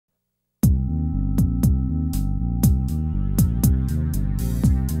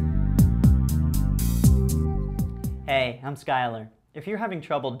Hey, I'm Skylar. If you're having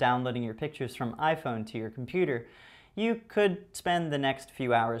trouble downloading your pictures from iPhone to your computer, you could spend the next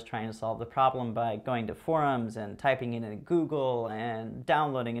few hours trying to solve the problem by going to forums and typing it in Google and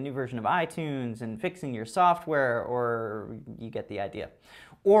downloading a new version of iTunes and fixing your software, or you get the idea.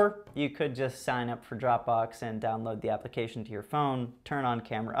 Or you could just sign up for Dropbox and download the application to your phone, turn on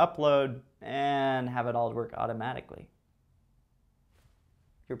camera upload, and have it all work automatically.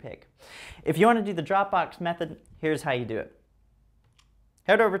 Your pick. If you want to do the Dropbox method, here's how you do it.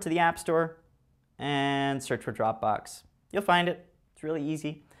 Head over to the App Store and search for Dropbox. You'll find it. It's really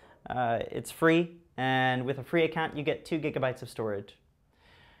easy. It's free, and with a free account you get 2 GB of storage.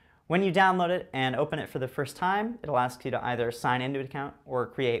 When you download it and open it for the first time, it'll ask you to either sign into an account or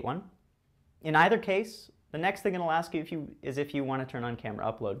create one. In either case, the next thing it'll ask you is if you want to turn on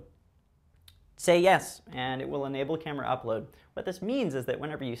camera upload. Say yes, and it will enable camera upload. What this means is that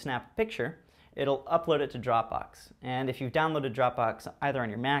whenever you snap a picture, it'll upload it to Dropbox. And if you've downloaded Dropbox either on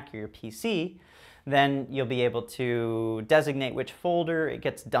your Mac or your PC, then you'll be able to designate which folder it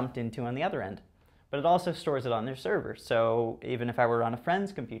gets dumped into on the other end. But it also stores it on their server. So even if I were on a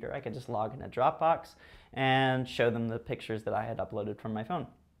friend's computer, I could just log into Dropbox and show them the pictures that I had uploaded from my phone,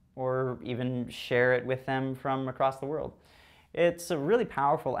 or even share it with them from across the world. It's a really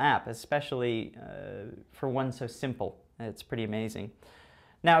powerful app, especially for one so simple. It's pretty amazing.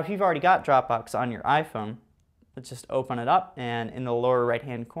 Now, if you've already got Dropbox on your iPhone, let's just open it up, and in the lower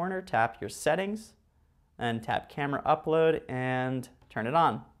right-hand corner, tap your settings, and tap camera upload, and turn it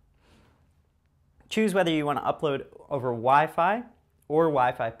on. Choose whether you want to upload over Wi-Fi or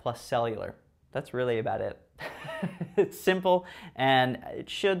Wi-Fi plus cellular. That's really about it. It's simple, and it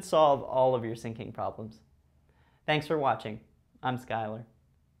should solve all of your syncing problems. Thanks for watching. I'm Skylar.